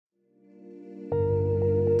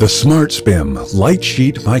The SmartSPIM light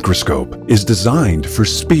sheet microscope is designed for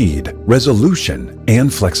speed, resolution,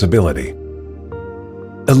 and flexibility.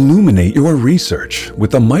 Illuminate your research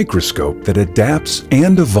with a microscope that adapts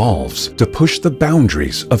and evolves to push the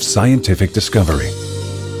boundaries of scientific discovery.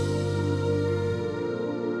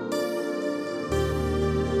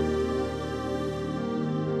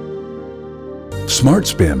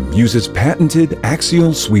 SmartSPIM uses patented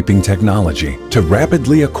axial sweeping technology to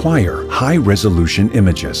rapidly acquire high-resolution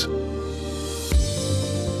images.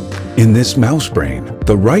 In this mouse brain,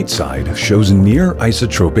 the right side shows near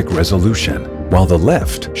isotropic resolution, while the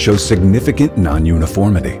left shows significant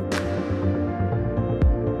non-uniformity.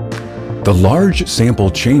 The large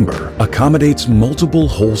sample chamber accommodates multiple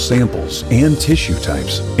whole samples and tissue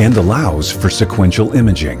types and allows for sequential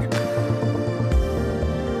imaging.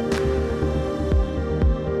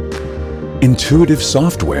 Intuitive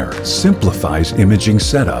software simplifies imaging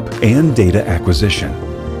setup and data acquisition.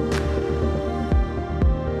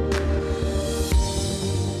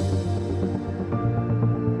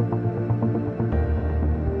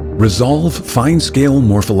 Resolve fine-scale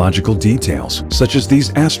morphological details, such as these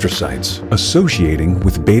astrocytes associating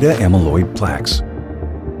with beta-amyloid plaques.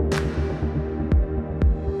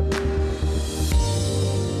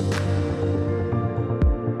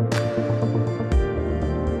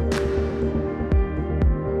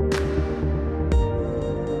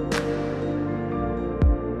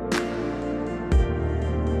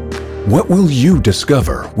 What will you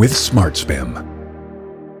discover with SmartSPIM?